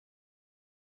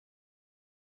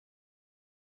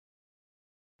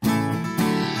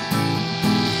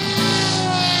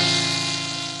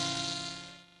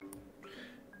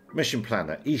Mission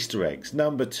Planner, Easter eggs,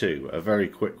 number 2, a very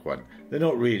quick one. They're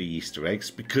not really Easter eggs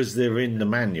because they're in the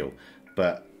manual,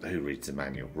 but who reads the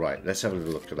manual? Right, let's have a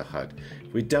little look at the HUD.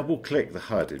 If we double click the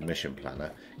HUD in Mission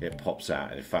Planner, it pops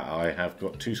out. In fact, I have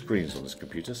got 2 screens on this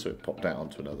computer, so it popped out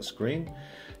onto another screen.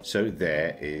 So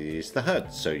there is the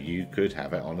HUD. So you could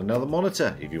have it on another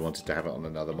monitor. If you wanted to have it on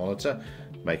another monitor,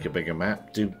 make a bigger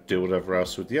map, do whatever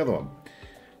else with the other one.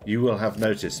 You will have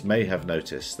noticed, may have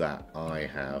noticed that I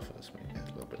have, let's make it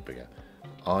a little bit bigger.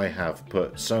 I have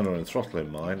put sonar and throttle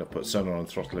in mind. I put sonar and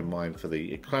throttle in mind for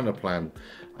the Chronoplan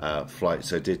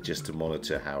flights I did just to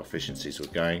monitor how efficiencies were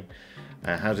going.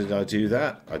 How did I do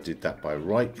that? I did that by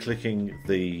right-clicking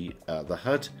the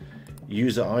HUD,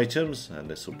 user items, and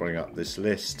this will bring up this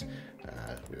list.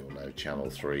 We all know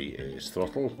channel 3 is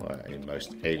throttle in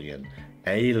most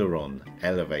aileron,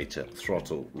 elevator,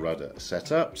 throttle, rudder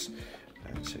setups.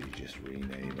 And so you just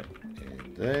rename it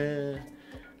in there.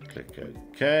 Click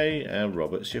OK, and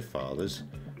Robert's your father's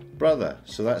brother.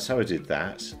 So that's how I did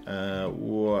that.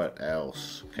 What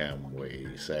else can we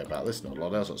say about this? Not a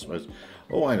lot else, I suppose.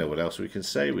 Oh, I know what else we can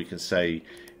say. We can say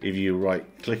if you right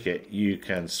click it, you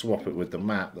can swap it with the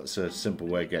map. That's a simple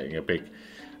way of getting a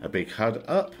big HUD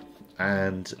up.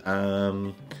 And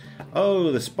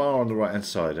oh, this bar on the right hand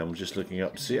side, I'm just looking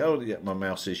up to see, oh yeah, my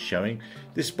mouse is showing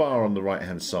this bar on the right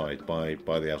hand side by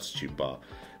the altitude bar.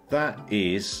 That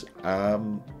is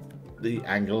the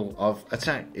angle of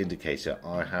attack indicator.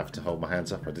 I have to hold my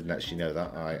hands up. I didn't actually know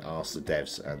that. I asked the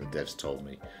devs, and the devs told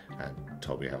me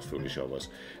how foolish I was.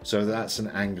 So that's an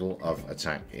angle of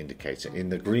attack indicator. In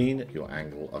the green, your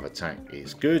angle of attack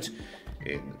is good.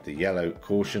 In the yellow,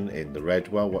 caution. In the red,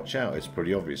 well, watch out. It's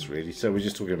pretty obvious, really. So we're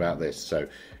just talking about this. So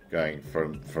going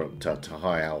from to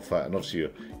high alpha, and obviously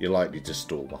you're likely to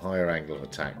stall. The higher angle of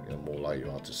attack, the more likely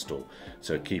you are to stall.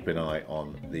 So keep an eye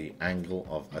on the angle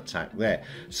of attack there.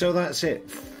 So that's it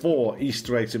for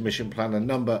Easter eggs in Mission Planner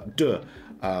number 2.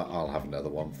 I'll have another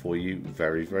one for you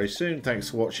very, very soon. Thanks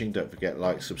for watching. Don't forget,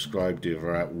 like, subscribe, do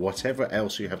whatever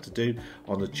else you have to do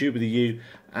on the Tube of the U.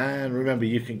 And remember,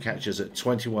 you can catch us at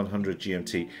 2100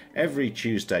 GMT every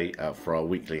Tuesday for our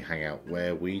weekly hangout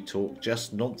where we talk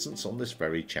just nonsense on this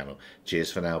very channel.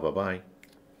 Cheers for now. Bye-bye.